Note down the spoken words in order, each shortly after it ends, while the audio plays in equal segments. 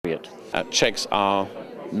Czechs are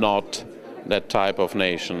not that type of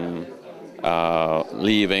nation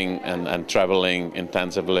leaving and traveling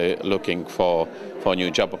intensively looking for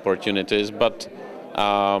new job opportunities, but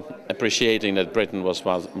appreciating that Britain was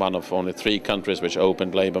one of only 3 countries which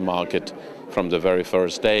opened labour market from the very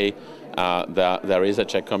first day. There is a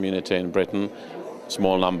Czech community in Britain,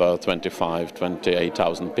 small number,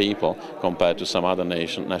 28,000 people compared to some other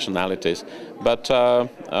nationalities, but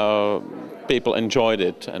people enjoyed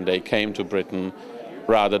it and they came to Britain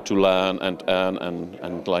rather to learn and earn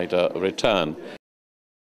and later return.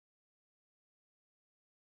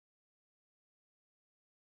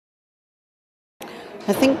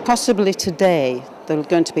 I think possibly today there are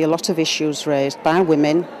going to be a lot of issues raised by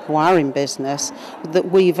women who are in business that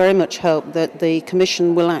we very much hope that the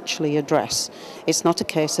Commission will actually address. It's not a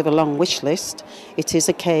case of a long wish list, it is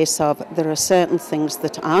a case of there are certain things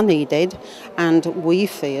that are needed and we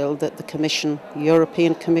feel that the Commission,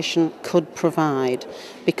 European Commission, could provide,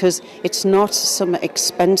 because it's not some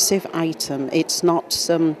expensive item, it's not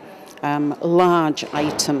some large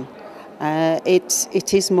item.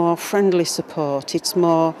 It is more friendly support, it's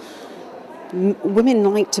more, women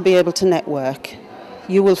like to be able to network.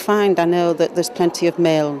 You will find, I know that there's plenty of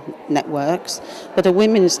male networks, but a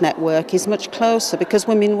women's network is much closer because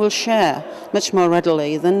women will share much more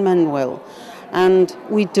readily than men will. And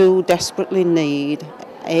we do desperately need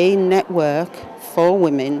a network for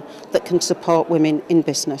women that can support women in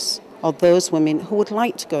business, or those women who would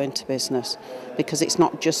like to go into business, because it's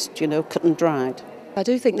not just, cut and dried. I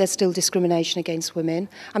do think there's still discrimination against women.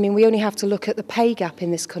 I mean, we only have to look at the pay gap in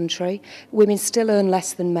this country. Women still earn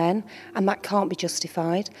less than men, and that can't be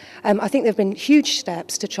justified. I think there have been huge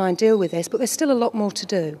steps to try and deal with this, but there's still a lot more to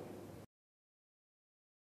do.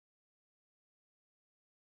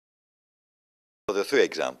 Well, there are 3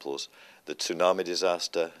 examples: the tsunami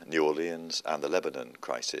disaster, New Orleans and the Lebanon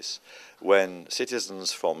crisis, when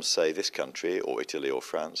citizens from, say, this country or Italy or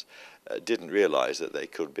France didn't realise that they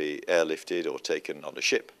could be airlifted or taken on a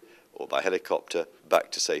ship or by helicopter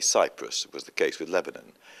back to, say, Cyprus. It was the case with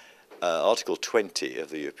Lebanon. Article 20 of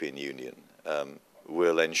the European Union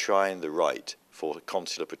will enshrine the right for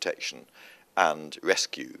consular protection and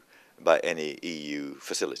rescue by any EU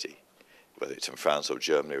facility, whether it's in France or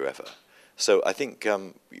Germany or wherever. So I think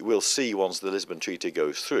we'll see once the Lisbon Treaty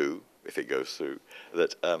goes through, if it goes through,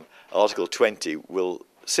 that Article 20 will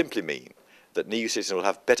simply mean that an EU citizen will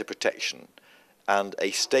have better protection and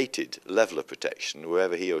a stated level of protection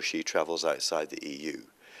wherever he or she travels outside the EU.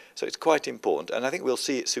 So it's quite important, and I think we'll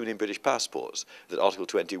see it soon in British passports, that Article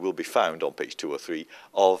 20 will be found on page 2 or 3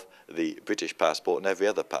 of the British passport and every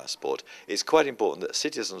other passport. It's quite important that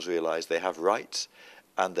citizens realise they have rights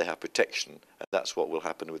and they have protection, and that's what will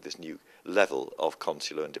happen with this new level of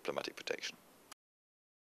consular and diplomatic protection.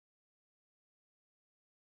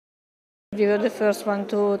 We were the first one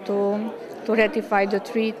to ratify the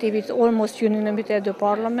treaty with almost unanimity at the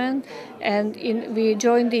Parliament, and we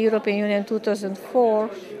joined the European Union in 2004,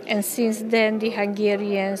 and since then the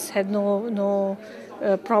Hungarians had no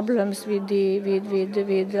problems with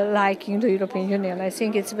liking the European Union. I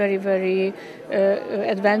think it's very, very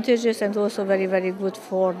advantageous and also very, very good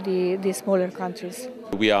for the smaller countries.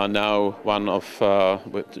 We are now one of,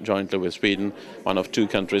 jointly with Sweden, one of 2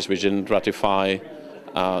 countries which didn't ratify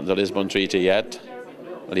the Lisbon Treaty yet,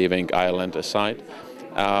 leaving Ireland aside.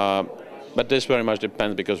 But this very much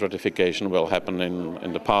depends, because ratification will happen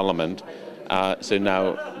in the Parliament. So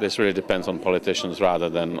now this really depends on politicians rather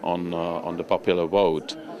than on the popular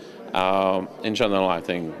vote. In general, I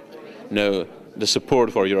think the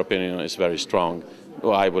support for European Union is very strong.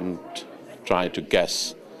 Well, I wouldn't try to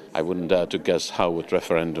guess. I wouldn't dare to guess how would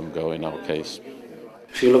referendum go in our case.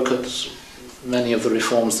 If you look at many of the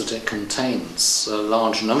reforms that it contains, a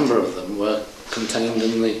large number of them were contained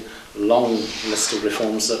in the long list of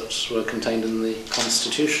reforms that were contained in the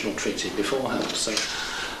constitutional treaty beforehand. So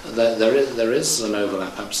there is an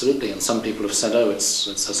overlap, absolutely, and some people have said, oh, it's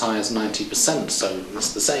as high as 90%, so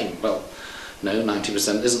it's the same. Well, no,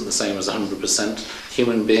 90% isn't the same as 100%.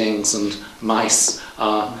 Human beings and mice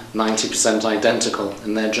are 90% identical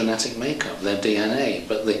in their genetic makeup, their DNA,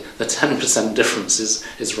 but the 10% difference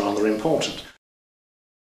is rather important.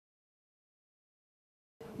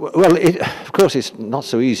 Well, of course it's not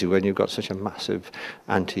so easy when you've got such a massive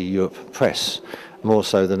anti-Europe press, more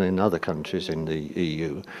so than in other countries in the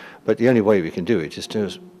EU. But the only way we can do it is to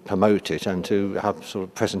promote it and to have sort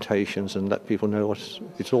of presentations and let people know what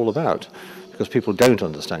it's all about. Because people don't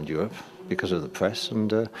understand Europe because of the press,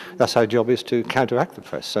 and that's our job, is to counteract the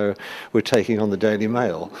press. So we're taking on the Daily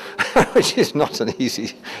Mail, which is not an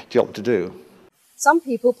easy job to do. Some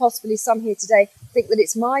people, possibly some here today, think that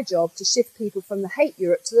it's my job to shift people from the hate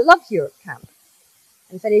Europe to the love Europe camp.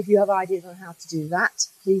 And if any of you have ideas on how to do that,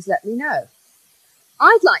 please let me know.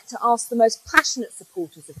 I'd like to ask the most passionate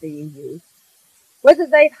supporters of the EU whether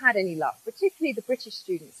they've had any luck, particularly the British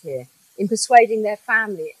students here, in persuading their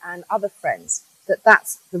family and other friends that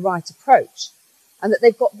that's the right approach, and that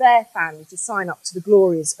they've got their family to sign up to the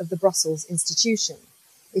glories of the Brussels institution.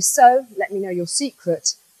 If so, let me know your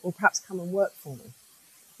secret, or perhaps come and work for me.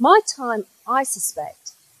 My time, I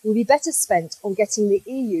suspect, will be better spent on getting the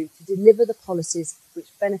EU to deliver the policies which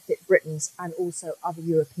benefit Britons and also other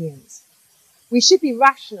Europeans. We should be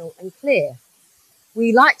rational and clear.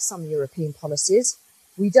 We like some European policies,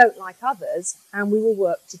 we don't like others, and we will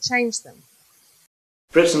work to change them.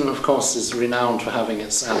 Britain, of course, is renowned for having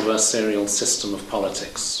its adversarial system of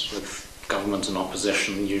politics, with government and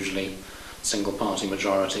opposition, usually single-party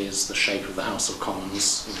majorities, the shape of the House of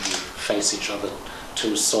Commons. You face each other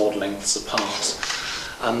 2 sword lengths apart.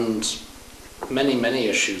 And many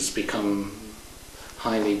issues become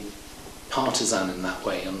highly partisan in that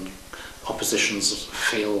way, and oppositions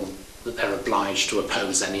feel that they're obliged to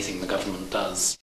oppose anything the government does.